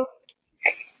another thing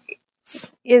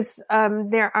is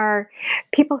there are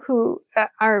people who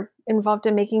are involved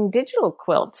in making digital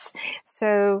quilts.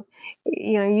 So,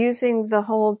 using the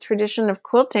whole tradition of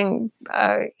quilting,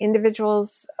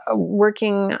 individuals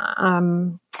working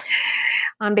on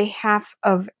behalf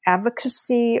of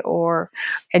advocacy or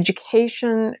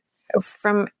education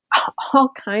from all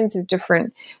kinds of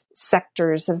different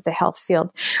sectors of the health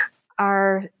field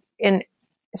are in,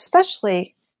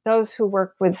 especially those who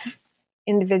work with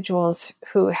individuals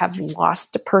who have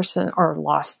lost a person or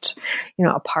lost,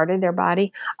 a part of their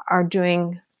body, are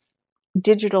doing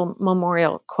digital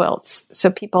memorial quilts.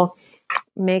 So people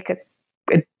make a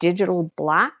digital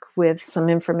block with some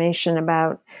information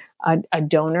about a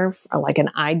donor, like an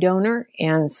eye donor,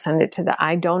 and send it to the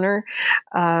eye donor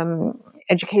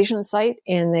education site,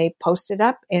 and they post it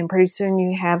up, and pretty soon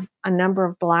you have a number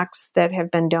of blocks that have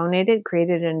been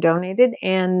created and donated,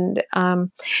 and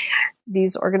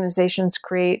these organizations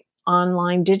create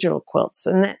online digital quilts.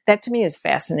 And that to me is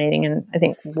fascinating, and I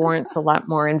think warrants a lot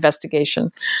more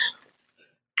investigation.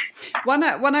 One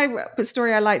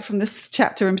story I liked from this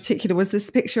chapter in particular was this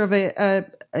picture of a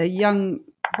young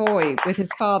boy with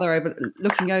his father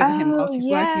looking over him whilst he's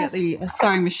working at the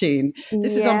sewing machine.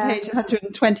 This is on page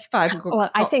 125.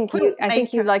 Well, I think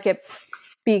you like it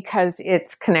because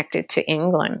it's connected to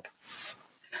England.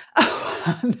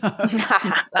 Oh, no.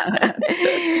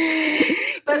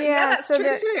 But yeah, that's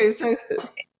true. So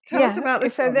tell us about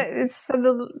this.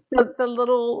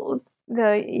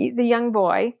 The young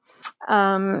boy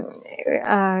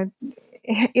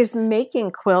is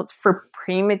making quilts for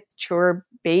premature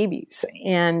babies,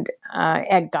 and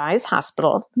at Guy's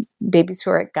Hospital, babies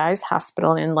who are at Guy's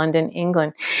Hospital in London,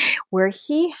 England, where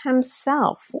he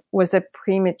himself was a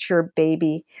premature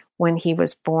baby when he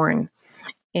was born.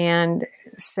 And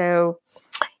so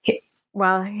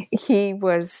while he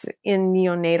was in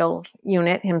neonatal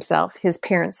unit himself, his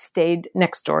parents stayed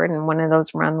next door in one of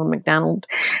those Ronald McDonald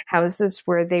houses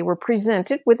where they were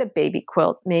presented with a baby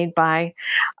quilt made by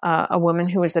a woman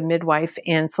who was a midwife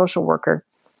and social worker.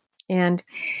 And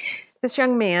this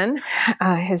young man,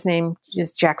 his name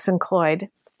is Jackson Cloyd.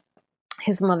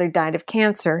 His mother died of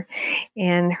cancer,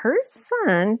 and her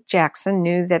son, Jackson,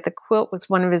 knew that the quilt was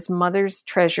one of his mother's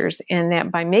treasures, and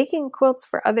that by making quilts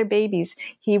for other babies,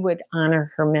 he would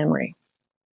honor her memory.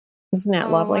 Isn't that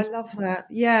lovely? I love that.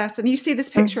 Yes. And you see this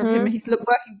picture of him. He's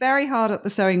working very hard at the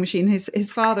sewing machine.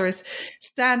 His father is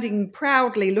standing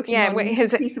proudly looking at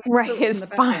his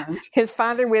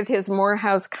father with his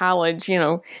Morehouse College,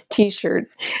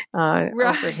 T-shirt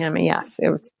over him. Yes, it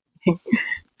was.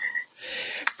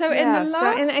 So in the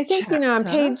last and I think, on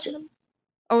page...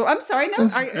 Oh, I'm sorry. No,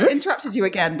 I interrupted you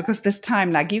again because this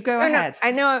time lag. You go ahead.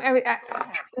 I know.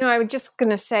 I was just going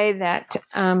to say that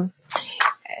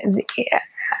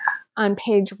on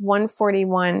page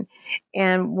 141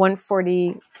 and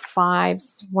 145,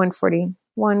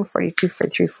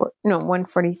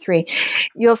 143,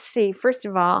 you'll see, first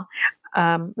of all,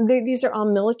 these are all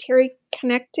military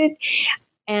connected.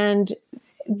 And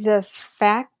the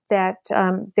fact that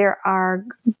there are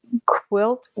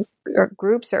quilt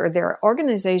groups, or there are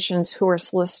organizations who are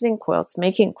soliciting quilts,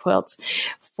 making quilts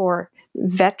for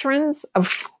veterans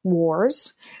of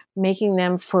wars, making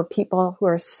them for people who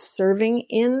are serving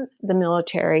in the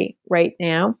military right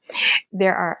now.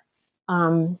 There are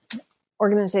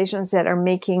organizations that are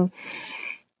making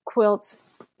quilts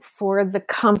for the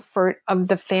comfort of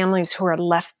the families who are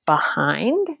left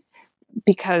behind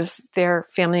because their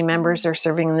family members are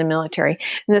serving in the military.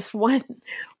 And this one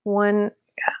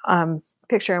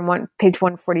picture on page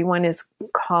 141 is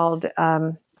called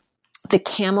the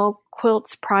Camel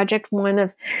Quilts Project. One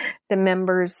of the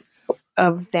members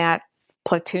of that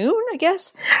platoon, I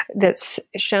guess, that's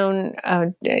shown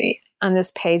on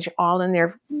this page, all in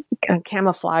their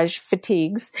camouflage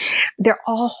fatigues. They're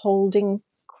all holding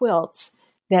quilts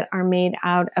that are made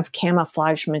out of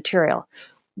camouflage material.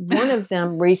 One of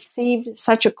them received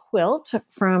such a quilt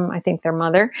from, I think, their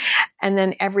mother, and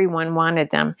then everyone wanted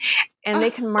them. And they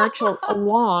can march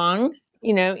along,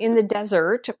 in the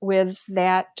desert with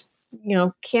that,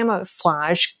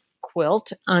 camouflage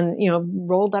quilt on,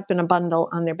 rolled up in a bundle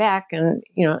on their back, and,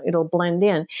 it'll blend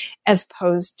in, as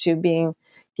opposed to being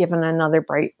given another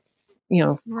bright,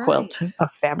 quilt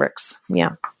of fabrics.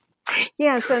 Yeah.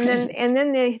 Yeah. So and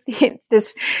then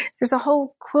there's a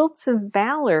whole Quilts of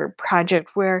Valor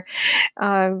project where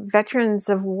veterans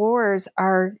of wars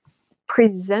are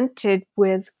presented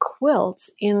with quilts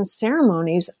in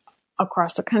ceremonies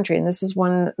across the country. And this is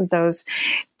one of those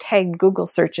tagged Google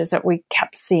searches that we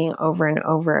kept seeing over and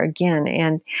over again.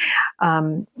 And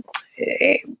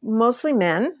mostly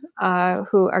men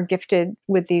who are gifted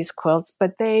with these quilts,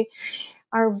 but they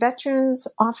are veterans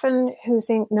often who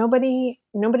think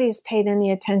nobody's paid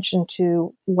any attention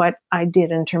to what I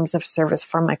did in terms of service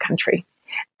for my country.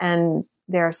 And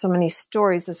there are so many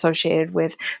stories associated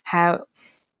with how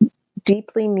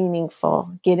deeply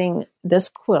meaningful getting this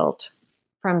quilt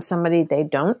from somebody they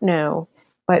don't know,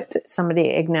 but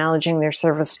somebody acknowledging their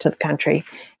service to the country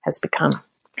has become.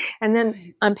 And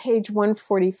then on page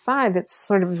 145, it's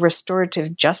sort of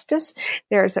restorative justice.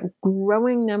 There's a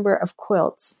growing number of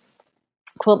quilt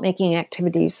making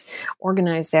activities,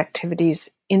 organized activities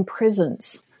in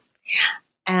prisons.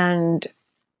 And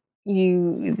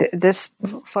this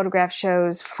photograph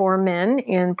shows 4 men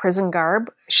in prison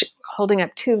garb holding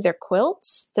up 2 of their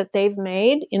quilts that they've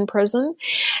made in prison.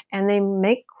 And they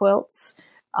make quilts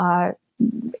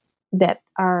that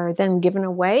are then given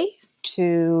away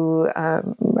to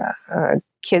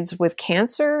kids with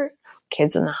cancer,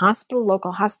 kids in the hospital,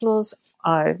 local hospitals,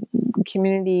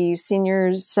 community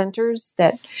seniors centers,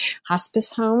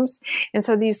 hospice homes. And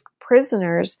so these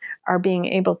prisoners are being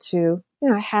able to,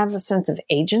 have a sense of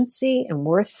agency and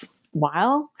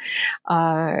worthwhile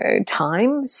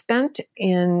time spent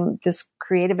in this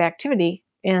creative activity.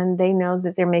 And they know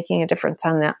that they're making a difference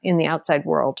in the outside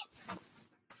world.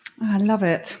 I love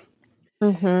it.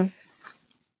 Mm-hmm.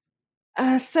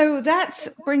 So that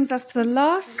brings us to the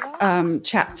last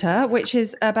chapter, which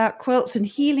is about quilts in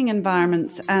healing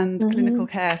environments and clinical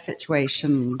care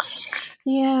situations.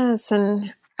 Yes,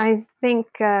 and I think,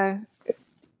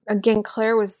 again,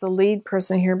 Claire was the lead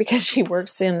person here because she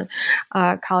works in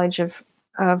College of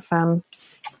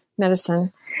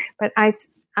Medicine. But I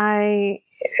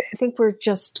think we're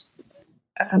just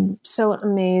so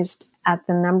amazed at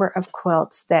the number of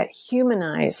quilts that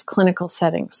humanize clinical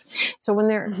settings. So when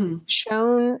they're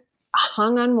shown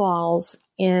hung on walls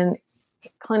in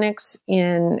clinics,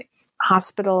 in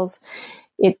hospitals,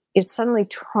 it suddenly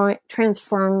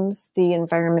transforms the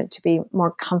environment to be more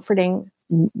comforting,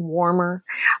 warmer.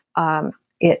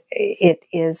 It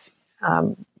is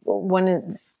a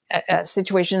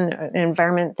situation, an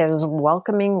environment that is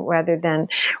welcoming rather than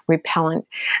repellent.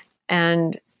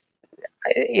 And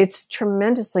it's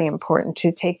tremendously important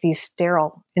to take these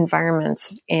sterile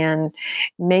environments and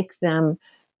make them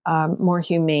more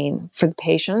humane for the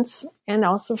patients and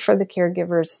also for the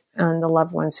caregivers and the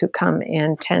loved ones who come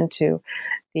and tend to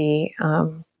their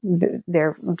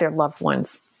loved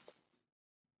ones.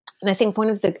 And I think one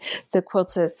of the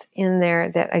quotes that's in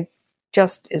there that I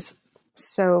just is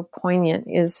so poignant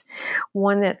is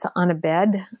one that's on a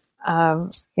bed in a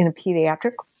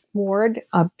pediatric ward,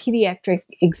 a pediatric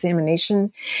examination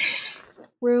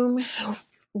room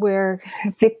where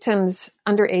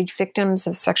underage victims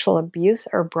of sexual abuse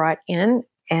are brought in,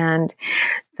 and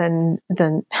then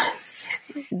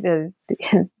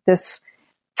this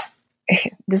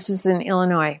is in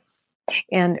Illinois,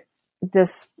 and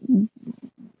this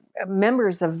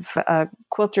members of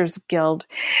Quilters Guild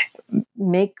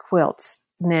make quilts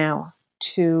now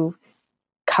to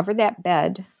cover that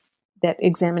bed, that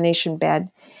examination bed.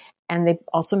 And they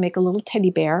also make a little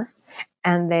teddy bear,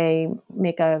 and they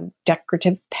make a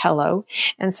decorative pillow.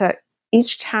 And so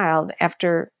each child,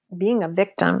 after being a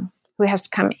victim who has to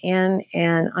come in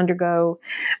and undergo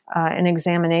an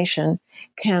examination,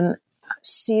 can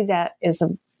see that as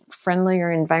a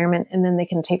friendlier environment, and then they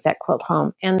can take that quilt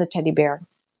home and the teddy bear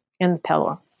and the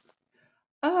pillow.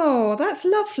 Oh, that's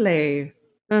lovely.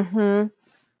 Mm-hmm.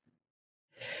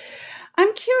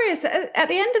 I'm curious, at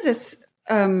the end of this,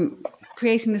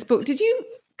 creating this book, did you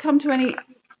come to any,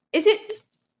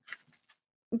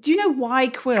 do you know why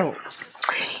quilts?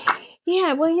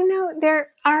 Yeah, well,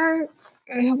 there are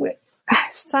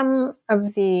some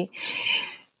of the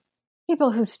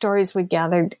people whose stories we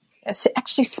gathered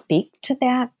actually speak to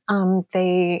that.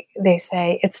 They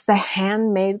say it's the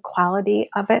handmade quality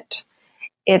of it.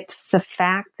 It's the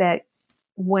fact that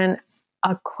when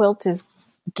a quilt is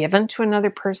given to another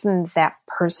person, that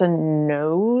person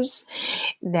knows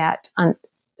that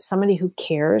somebody who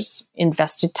cares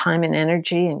invested time and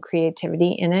energy and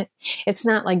creativity in it. It's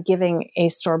not like giving a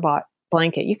store-bought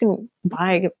blanket. You can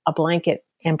buy a blanket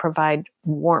and provide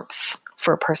warmth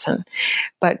for a person.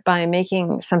 But by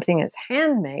making something that's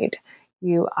handmade,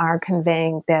 you are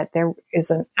conveying that there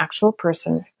is an actual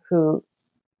person who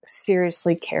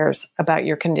seriously cares about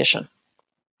your condition.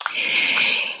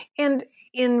 And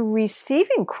in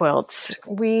receiving quilts,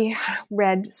 we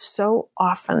read so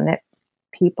often that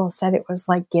people said it was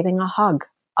like getting a hug,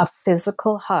 a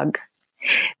physical hug.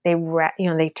 They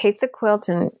take the quilt,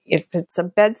 and if it's a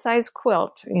bed-sized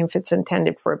quilt, if it's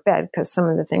intended for a bed, because some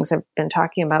of the things I've been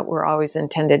talking about were always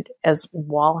intended as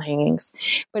wall hangings.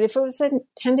 But if it was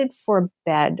intended for a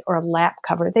bed or a lap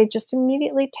cover, they just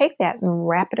immediately take that and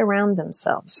wrap it around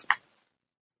themselves.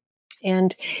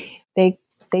 And they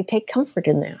take comfort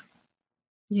in that.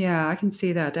 Yeah, I can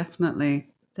see that. Definitely.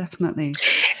 And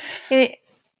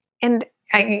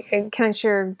can I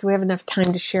share? Do we have enough time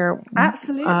to share?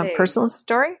 Absolutely. A personal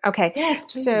story? Okay. Yes,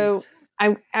 please. So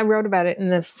I wrote about it in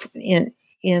the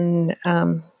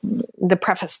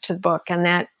preface to the book, and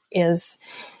that is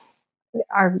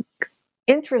our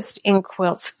interest in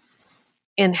quilts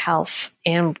in health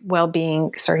and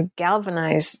well-being sort of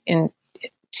galvanized in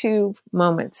two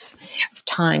moments of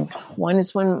time. One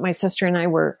is when my sister and I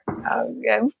were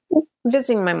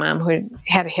visiting my mom, who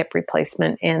had a hip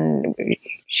replacement, and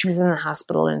she was in the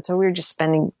hospital. And so we were just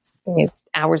spending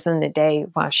hours in the day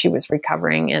while she was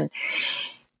recovering.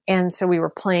 And so we were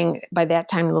playing, by that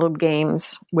time, little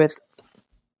games with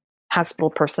hospital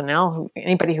personnel.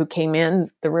 Anybody who came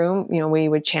in the room, we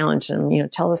would challenge them,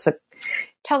 tell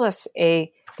us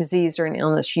a disease or an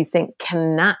illness you think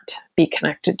cannot be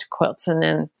connected to quilts. And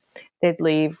then they'd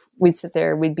leave. We'd sit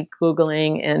there, we'd be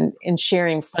Googling and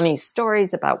sharing funny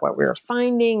stories about what we were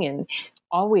finding, and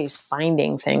always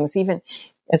finding things. Even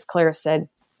as Claire said,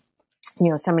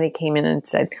 somebody came in and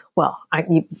said, well,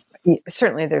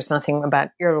 certainly there's nothing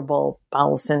about irritable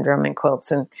bowel syndrome in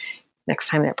quilts. And next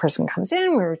time that person comes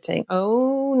in, we were saying,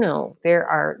 oh no,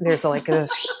 there's like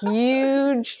this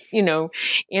huge,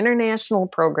 international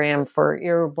program for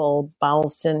irritable bowel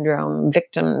syndrome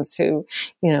victims who,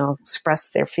 express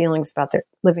their feelings about their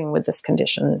living with this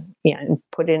condition, and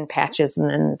put in patches, and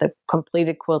then the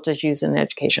completed quilt is used in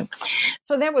education.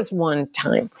 So that was one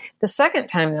time. The second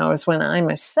time, though, was when I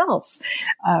myself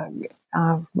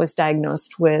was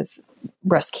diagnosed with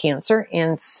breast cancer.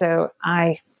 And so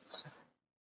I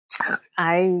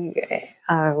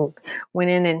went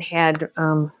in and had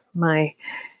my,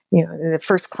 the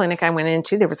first clinic I went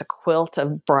into, there was a quilt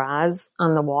of bras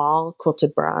on the wall,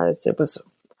 quilted bras. It was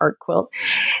art quilt.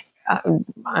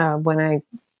 When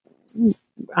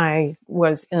I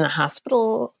was in the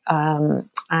hospital, in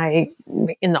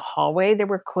the hallway, there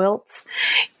were quilts.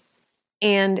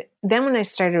 And then when I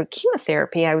started with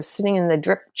chemotherapy, I was sitting in the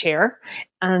drip chair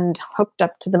and hooked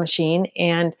up to the machine,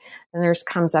 and the nurse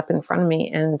comes up in front of me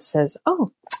and says,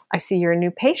 oh, I see you're a new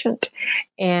patient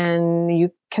and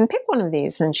you can pick one of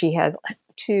these. And she had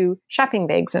 2 shopping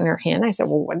bags in her hand. I said,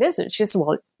 well, what is it? She said,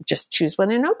 well, just choose one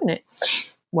and open it.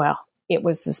 Well, it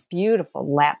was this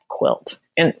beautiful lap quilt.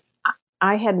 And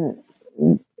I hadn't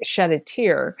shed a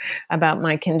tear about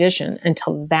my condition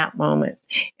until that moment.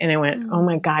 And I went, oh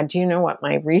my God, do you know what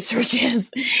my research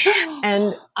is?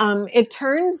 And it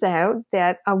turns out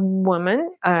that a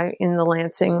woman in the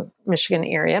Lansing, Michigan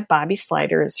area, Bobby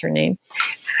Slider is her name,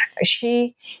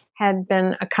 she had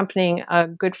been accompanying a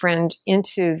good friend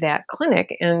into that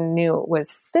clinic and knew it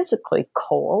was physically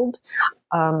cold,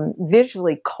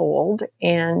 visually cold,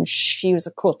 and she was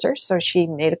a quilter, so she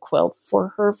made a quilt for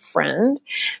her friend,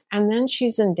 and then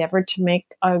she's endeavored to make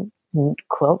a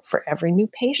quilt for every new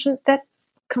patient that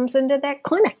comes into that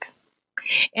clinic.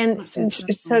 And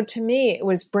so to me, it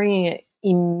was bringing it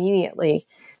immediately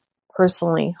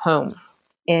personally home.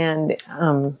 And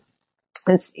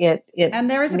and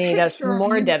there is made us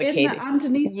more dedicated.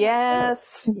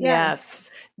 Yes.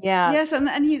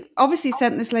 And you obviously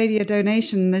sent this lady a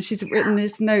donation, and she's written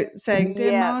this note saying,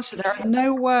 dear Marsha, there are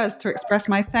no words to express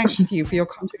my thanks to you for your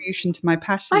contribution to my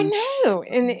passion. I know.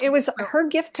 And it was her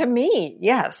gift to me.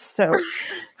 Yes. So,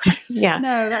 yeah.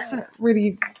 No, that's a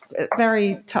really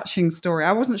very touching story.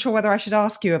 I wasn't sure whether I should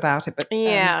ask you about it, but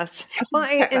yes. Well,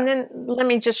 and then let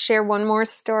me just share one more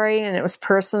story, and it was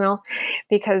personal,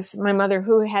 because my mother,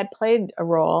 who had played a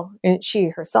role, and she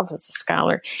herself is a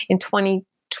scholar, in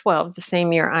 2012, the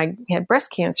same year I had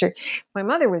breast cancer, my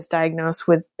mother was diagnosed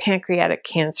with pancreatic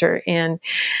cancer, and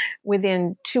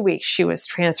within 2 weeks she was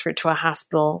transferred to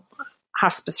a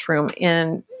hospice room.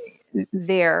 And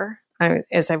there,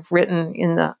 as I've written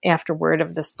in the afterword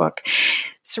of this book,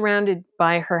 surrounded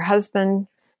by her husband,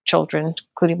 children,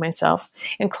 including myself,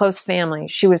 and close family,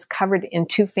 she was covered in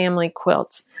 2 family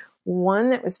quilts, one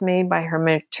that was made by her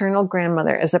maternal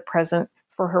grandmother as a present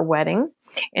for her wedding,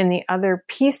 and the other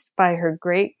pieced by her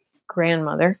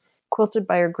great-grandmother, quilted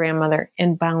by her grandmother,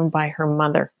 and bound by her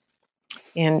mother.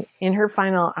 And in her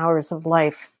final hours of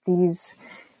life, these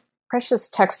precious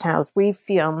textiles, we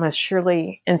feel, must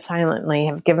surely and silently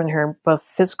have given her both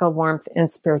physical warmth and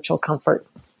spiritual comfort.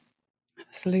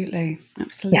 Absolutely.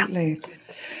 Yeah.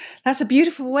 That's a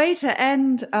beautiful way to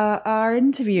end our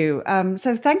interview.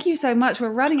 So thank you so much. We're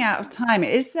running out of time.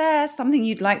 Is there something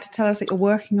you'd like to tell us that you're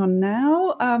working on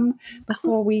now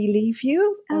before we leave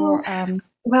you?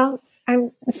 Well,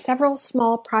 several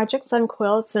small projects on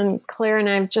quilts, and Claire and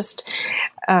I have just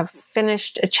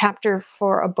finished a chapter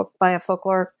for a book by a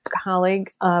folklore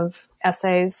colleague of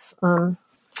essays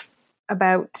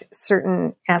about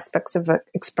certain aspects of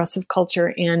expressive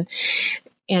culture and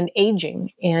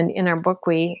aging. And in our book,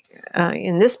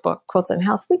 in this book, Quilts and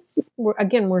Health,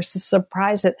 we're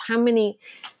surprised at how many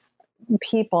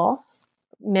people,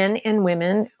 men and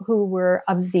women, who were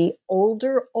of the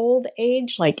older old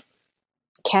age, like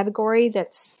category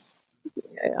that's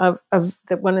of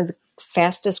one of the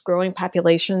fastest growing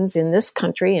populations in this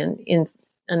country and in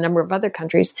a number of other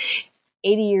countries,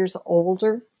 80 years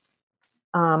older.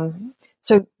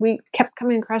 So we kept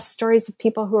coming across stories of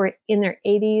people who are in their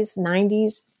 80s,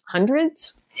 90s,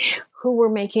 hundreds, who were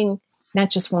making not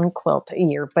just one quilt a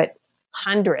year, but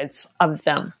hundreds of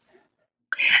them.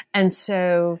 And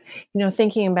so,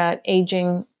 thinking about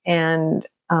aging and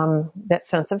that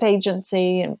sense of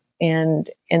agency and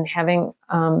having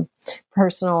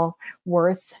personal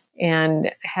worth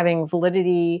and having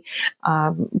validity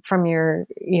from your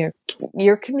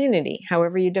community,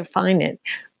 however you define it.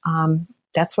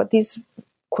 That's what these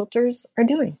quilters are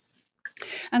doing.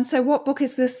 And so what book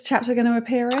is this chapter going to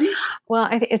appear in? Well,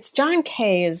 it's John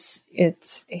Kay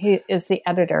he is the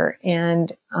editor,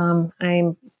 and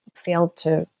I failed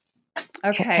to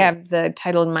have the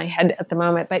title in my head at the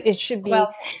moment, but it should be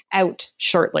out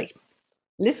shortly.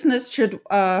 Listeners should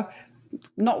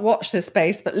not watch this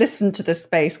space, but listen to this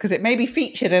space, because it may be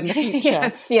featured in the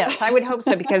future. Yes, I would hope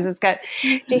so, because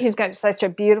he's got such a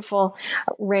beautiful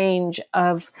range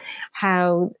of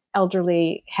how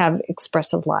elderly have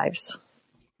expressive lives.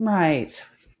 Right.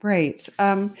 Great.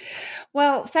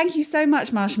 Well, thank you so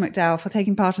much, Marsha McDowell, for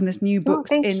taking part in this New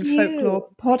Books in Folklore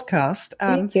podcast.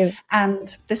 Thank you.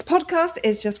 And this podcast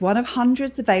is just one of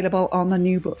hundreds available on the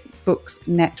New Books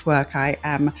Network. I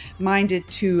am minded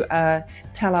to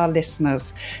tell our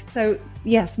listeners. So,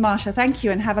 yes, Marsha, thank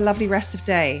you, and have a lovely rest of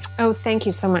day. Oh, thank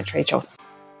you so much, Rachel.